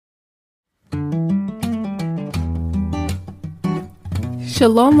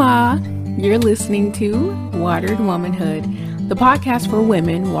Shalom. You're listening to Watered Womanhood, the podcast for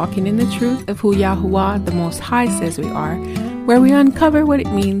women walking in the truth of who Yahuwah, the Most High, says we are, where we uncover what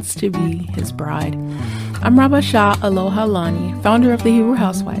it means to be His bride. I'm Rabba Shah Aloha Lani, founder of the Hebrew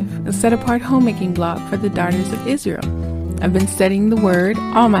Housewife, a set-apart homemaking blog for the daughters of Israel. I've been studying the Word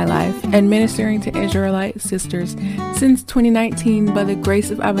all my life and ministering to Israelite sisters since 2019 by the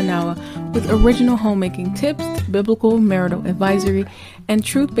grace of Abanawa with original homemaking tips, biblical marital advisory, and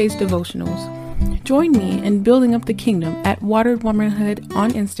truth-based devotionals. Join me in building up the kingdom at Watered Womanhood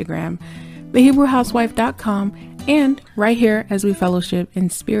on Instagram, thehebrewhousewife.com, and right here as we fellowship in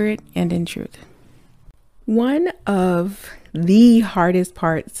spirit and in truth. One of the hardest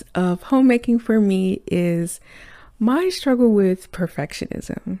parts of homemaking for me is my struggle with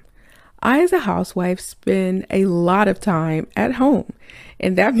perfectionism. I, as a housewife, spend a lot of time at home.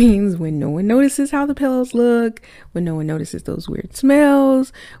 And that means when no one notices how the pillows look, when no one notices those weird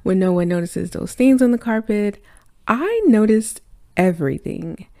smells, when no one notices those stains on the carpet, I notice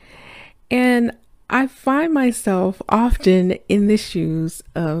everything. And I find myself often in the shoes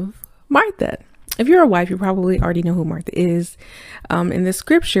of Martha. If you're a wife, you probably already know who Martha is in the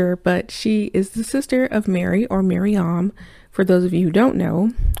scripture, but she is the sister of Mary, or Miriam, for those of you who don't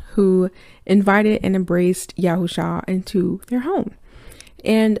know, who invited and embraced Yahusha into their home.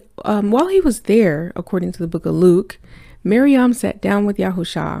 And while he was there, according to the book of Luke, Miriam sat down with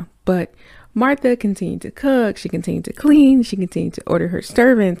Yahusha, but Martha continued to cook, she continued to clean, she continued to order her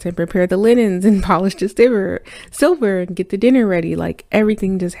servants and prepare the linens and polish the silver and get the dinner ready. Like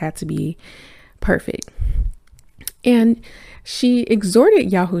everything just had to be perfect. And she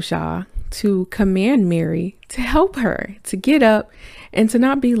exhorted Yahusha to command Mary to help her, to get up and to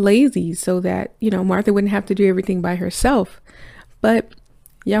not be lazy so that, Martha wouldn't have to do everything by herself. But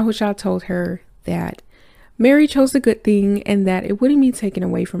Yahusha told her that Mary chose the good thing and that it wouldn't be taken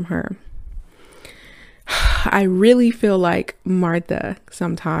away from her. I really feel like Martha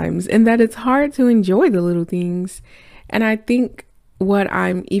sometimes, and that it's hard to enjoy the little things. And I think what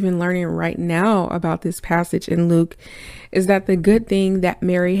I'm even learning right now about this passage in Luke is that the good thing that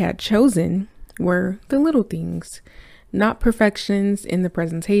Mary had chosen were the little things, not perfections in the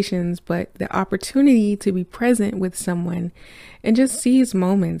presentations, but the opportunity to be present with someone and just seize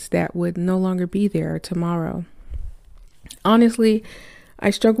moments that would no longer be there tomorrow. Honestly, I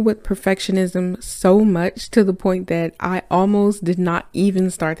struggle with perfectionism so much to the point that I almost did not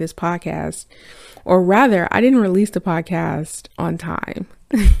even start this podcast. Or rather, I didn't release the podcast on time.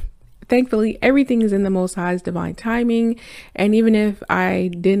 Thankfully, everything is in the Most High's divine timing. And even if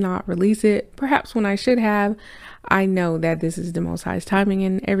I did not release it, perhaps when I should have, I know that this is the Most High's timing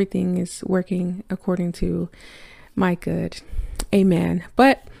and everything is working according to my good. Amen.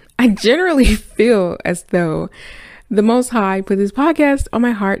 But I generally feel as though the Most High put this podcast on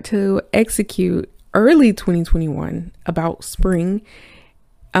my heart to execute early 2021 about spring.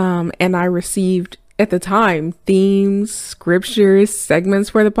 And I received at the time themes, scriptures,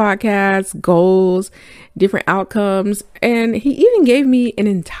 segments for the podcast, goals, different outcomes. And he even gave me an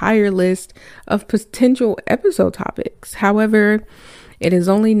entire list of potential episode topics. However, it is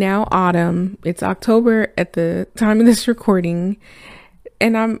only now autumn. It's October at the time of this recording.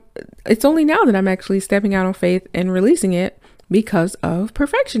 And it's only now that I'm actually stepping out on faith and releasing it because of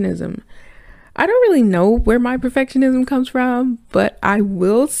perfectionism. I don't really know where my perfectionism comes from, but I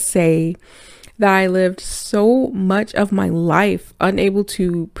will say that I lived so much of my life unable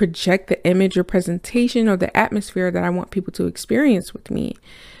to project the image or presentation or the atmosphere that I want people to experience with me,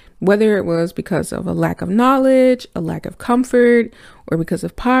 whether it was because of a lack of knowledge, a lack of comfort, or because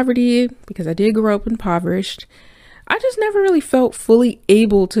of poverty, because I did grow up impoverished. I just never really felt fully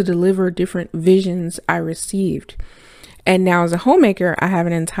able to deliver different visions I received. And now as a homemaker, I have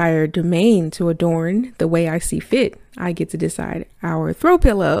an entire domain to adorn the way I see fit. I get to decide our throw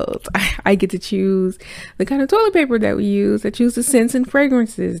pillows. I get to choose the kind of toilet paper that we use. I choose the scents and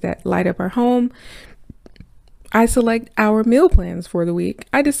fragrances that light up our home. I select our meal plans for the week.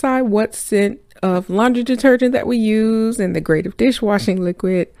 I decide what scent of laundry detergent that we use and the grade of dishwashing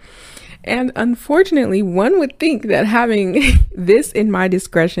liquid. And unfortunately, one would think that having this in my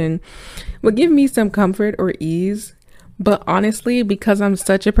discretion would give me some comfort or ease. But honestly, because I'm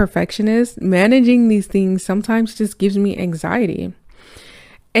such a perfectionist, managing these things sometimes just gives me anxiety.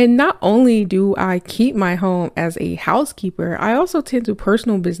 And not only do I keep my home as a housekeeper, I also tend to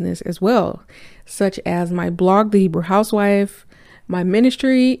personal business as well, such as my blog, The Hebrew Housewife, my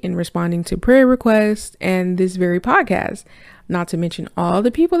ministry in responding to prayer requests, and this very podcast, not to mention all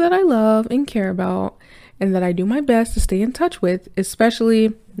the people that I love and care about and that I do my best to stay in touch with,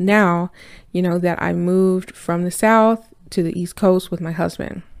 especially now, that I moved from the South to the East Coast with my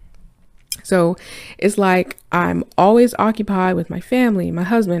husband. So it's like I'm always occupied with my family, my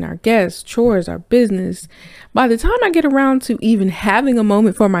husband, our guests, chores, our business. By the time I get around to even having a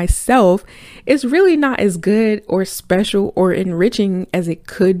moment for myself, it's really not as good or special or enriching as it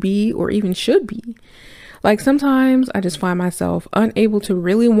could be or even should be. Like sometimes I just find myself unable to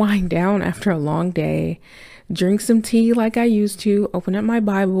really wind down after a long day, drink some tea like I used to, open up my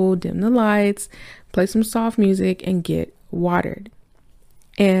Bible, dim the lights, play some soft music, and get watered.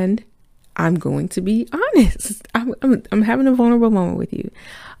 And I'm going to be honest. I'm having a vulnerable moment with you.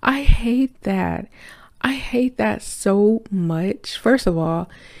 I hate that. I hate that so much. First of all,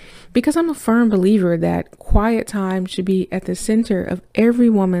 because I'm a firm believer that quiet time should be at the center of every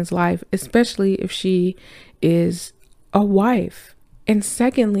woman's life, especially if she is a wife. And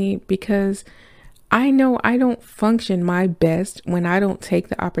secondly, because I know I don't function my best when I don't take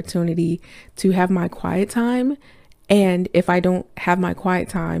the opportunity to have my quiet time. And if I don't have my quiet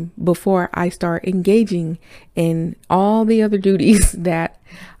time before I start engaging in all the other duties that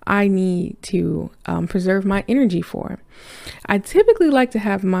I need to preserve my energy for. I typically like to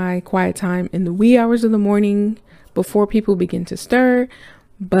have my quiet time in the wee hours of the morning before people begin to stir.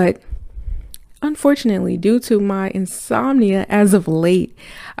 But unfortunately, due to my insomnia as of late,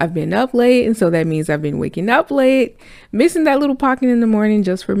 I've been up late. And so that means I've been waking up late, missing that little pocket in the morning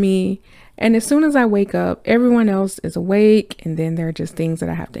just for me. And as soon as I wake up, everyone else is awake, and then there are just things that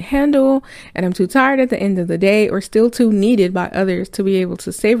I have to handle, and I'm too tired at the end of the day or still too needed by others to be able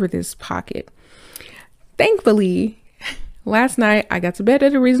to savor this pocket. Thankfully, last night I got to bed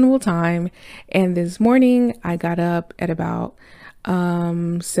at a reasonable time, and this morning I got up at about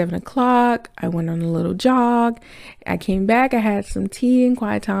 7 o'clock. I went on a little jog. I came back. I had some tea and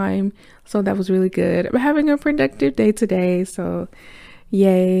quiet time, so that was really good. I'm having a productive day today, so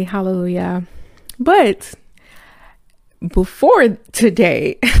yay, hallelujah. But before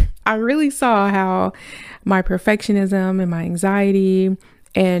today, I really saw how my perfectionism and my anxiety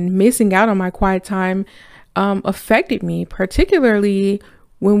and missing out on my quiet time affected me, particularly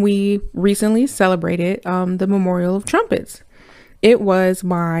when we recently celebrated the Memorial of Trumpets. It was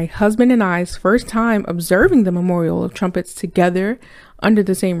my husband and I's first time observing the Memorial of Trumpets together under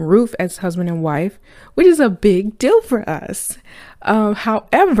the same roof as husband and wife, which is a big deal for us.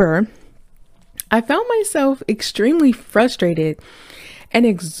 However, I found myself extremely frustrated and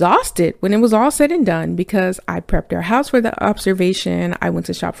exhausted when it was all said and done because I prepped our house for the observation. I went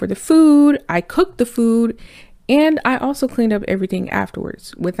to shop for the food. I cooked the food, and I also cleaned up everything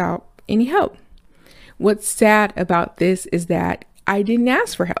afterwards without any help. What's sad about this is that I didn't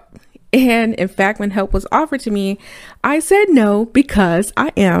ask for help. And in fact, when help was offered to me, I said no because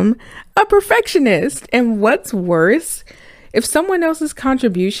I am a perfectionist. And what's worse, if someone else's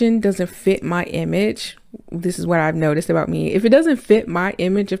contribution doesn't fit my image, this is what I've noticed about me. If it doesn't fit my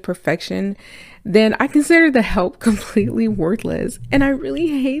image of perfection, then I consider the help completely worthless. And I really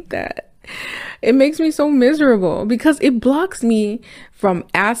hate that. It makes me so miserable because it blocks me from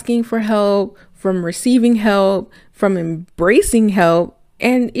asking for help, from receiving help, from embracing help,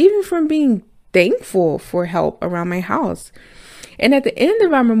 and even from being thankful for help around my house. And at the end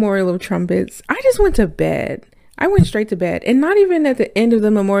of our Memorial of Trumpets, I just went to bed. I went straight to bed, and not even at the end of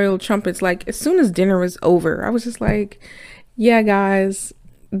the Memorial of Trumpets, like as soon as dinner was over, I was just like, yeah, guys,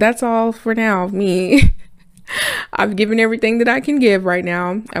 that's all for now. Me. I've given everything that I can give right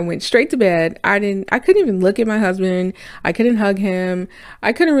now. I went straight to bed. I couldn't even look at my husband. I couldn't hug him.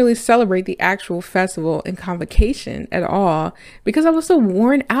 I couldn't really celebrate the actual festival and convocation at all because I was so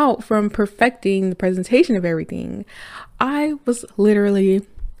worn out from perfecting the presentation of everything. I was literally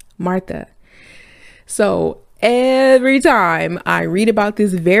Martha. So every time I read about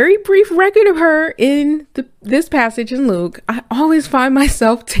this very brief record of her in this passage in Luke, I always find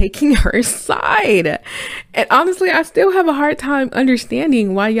myself taking her side. And honestly, I still have a hard time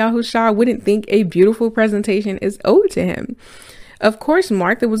understanding why Yahushua wouldn't think a beautiful presentation is owed to him. Of course,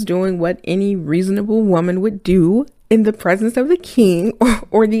 Martha was doing what any reasonable woman would do in the presence of the king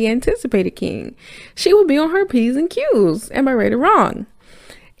or the anticipated king. She would be on her P's and Q's. Am I right or wrong?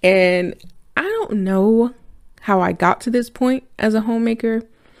 And I don't know how I got to this point as a homemaker.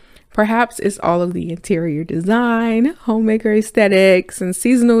 Perhaps it's all of the interior design, homemaker aesthetics, and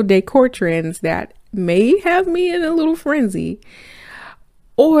seasonal decor trends that may have me in a little frenzy.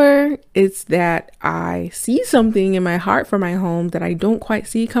 Or it's that I see something in my heart for my home that I don't quite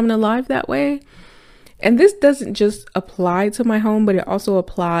see coming alive that way. And this doesn't just apply to my home, but it also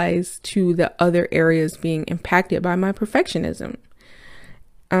applies to the other areas being impacted by my perfectionism.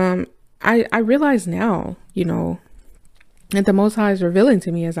 I realize now, And the Most High is revealing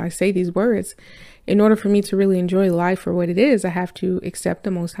to me as I say these words. In order for me to really enjoy life for what it is, I have to accept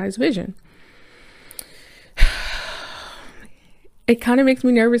the Most High's vision. It kind of makes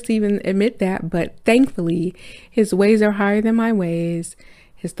me nervous to even admit that, but thankfully, his ways are higher than my ways.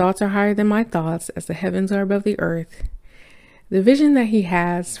 His thoughts are higher than my thoughts, as the heavens are above the earth. The vision that he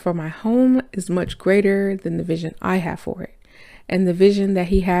has for my home is much greater than the vision I have for it. And the vision that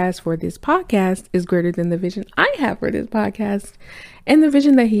he has for this podcast is greater than the vision I have for this podcast. And the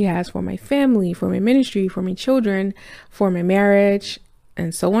vision that he has for my family, for my ministry, for my children, for my marriage,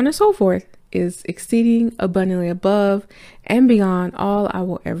 and so on and so forth, is exceeding abundantly above and beyond all I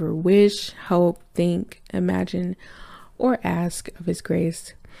will ever wish, hope, think, imagine, or ask of his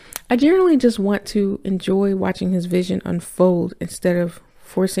grace. I generally just want to enjoy watching his vision unfold instead of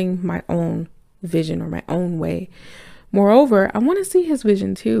forcing my own vision or my own way. Moreover, I want to see his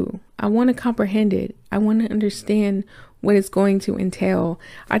vision too. I want to comprehend it. I want to understand what it's going to entail.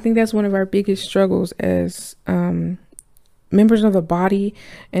 I think that's one of our biggest struggles as members of the body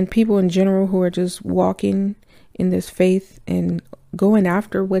and people in general who are just walking in this faith and going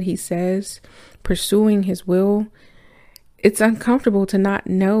after what he says, pursuing his will. It's uncomfortable to not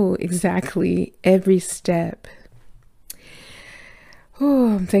know exactly every step.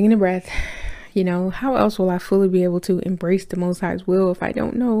 Oh, I'm taking a breath. You know, how else will I fully be able to embrace the Most High's will if I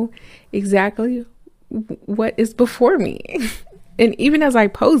don't know exactly what is before me? And even as I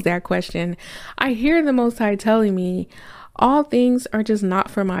pose that question, I hear the Most High telling me all things are just not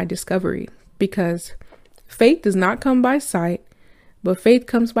for my discovery, because faith does not come by sight, but faith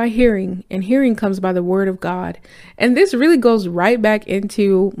comes by hearing, and hearing comes by the word of God. And this really goes right back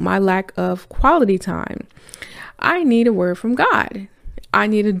into my lack of quality time. I need a word from God. I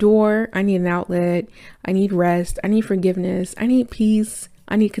need a door. I need an outlet. I need rest. I need forgiveness. I need peace.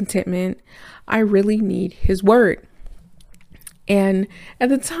 I need contentment. I really need his word. And at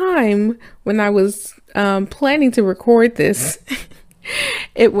the time when I was planning to record this,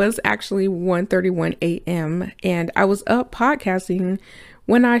 it was actually 1:31 a.m. and I was up podcasting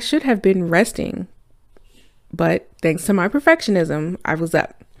when I should have been resting. But thanks to my perfectionism, I was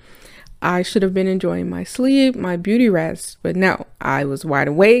up. I should have been enjoying my sleep, my beauty rest, but no, I was wide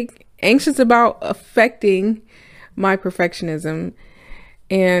awake, anxious about affecting my perfectionism.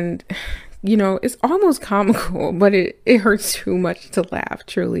 And, you know, it's almost comical, but it hurts too much to laugh,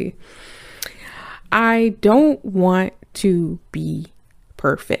 truly. I don't want to be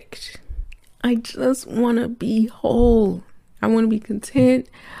perfect. I just want to be whole. I want to be content.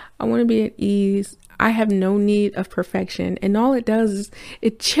 I want to be at ease. I have no need of perfection. And all it does is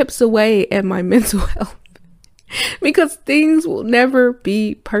it chips away at my mental health because things will never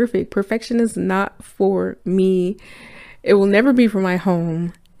be perfect. Perfection is not for me. It will never be for my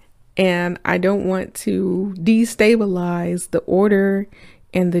home. And I don't want to destabilize the order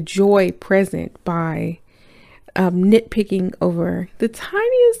and the joy present by nitpicking over the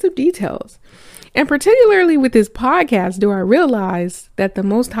tiniest of details. And particularly with this podcast, do I realize that the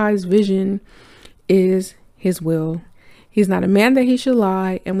Most High's vision is his will. He's not a man that he should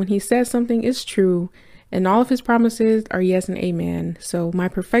lie. And when he says something, it's true. And all of his promises are yes and amen. So my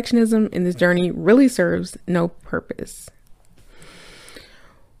perfectionism in this journey really serves no purpose.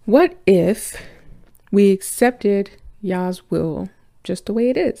 What if we accepted Yah's will just the way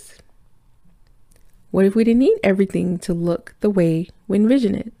it is? What if we didn't need everything to look the way we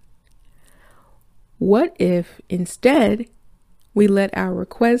envision it? What if instead we let our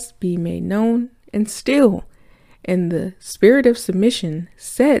requests be made known and still, in the spirit of submission,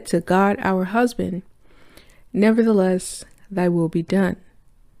 said to God our husband, nevertheless, thy will be done?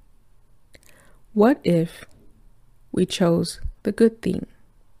 What if we chose the good thing?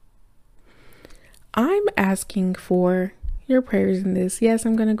 I'm asking for your prayers in this. Yes,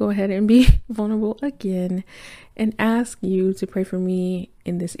 I'm going to go ahead and be vulnerable again and ask you to pray for me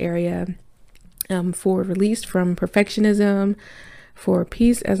in this area, for release from perfectionism, for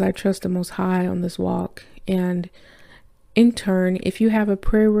peace as I trust the Most High on this walk. And in turn, if you have a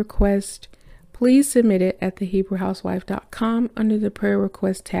prayer request, please submit it at thehebrewhousewife.com under the prayer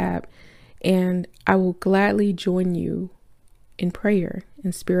request tab, and I will gladly join you in prayer,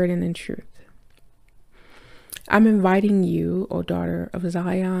 in spirit and in truth. I'm inviting you, O daughter of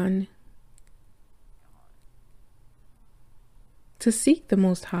Zion, to seek the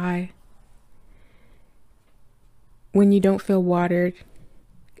Most High when you don't feel watered.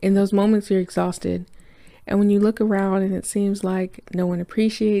 In those moments you're exhausted, and when you look around and it seems like no one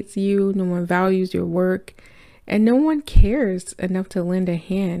appreciates you, no one values your work, and no one cares enough to lend a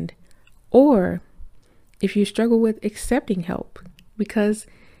hand, or if you struggle with accepting help, because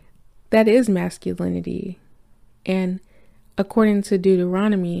that is masculinity. And According to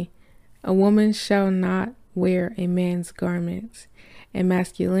Deuteronomy, a woman shall not wear a man's garment, and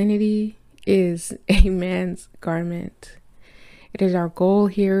masculinity is a man's garment. It is our goal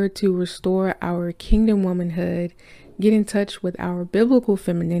here to restore our kingdom womanhood, get in touch with our biblical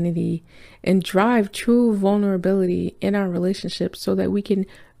femininity, and drive true vulnerability in our relationships so that we can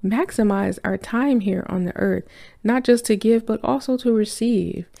maximize our time here on the earth, not just to give, but also to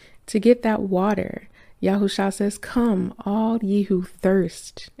receive, to get that water. Yahusha says, "Come, all ye who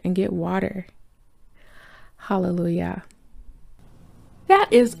thirst, and get water." Hallelujah.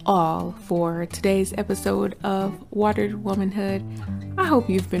 That is all for today's episode of Watered Womanhood. I hope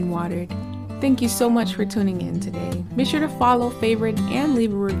you've been watered. Thank you so much for tuning in today. Be sure to follow, favorite, and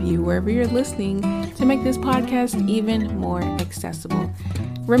leave a review wherever you're listening to make this podcast even more accessible.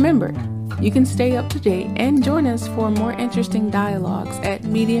 Remember, you can stay up to date and join us for more interesting dialogues at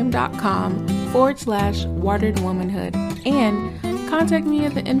medium.com/watered womanhood and contact me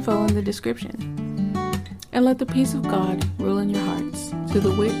at the info in the description. And let the peace of God rule in your hearts, to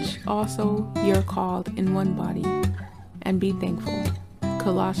the which also you're called in one body, and be thankful.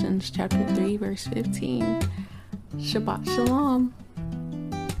 Colossians chapter 3, verse 15. Shabbat Shalom.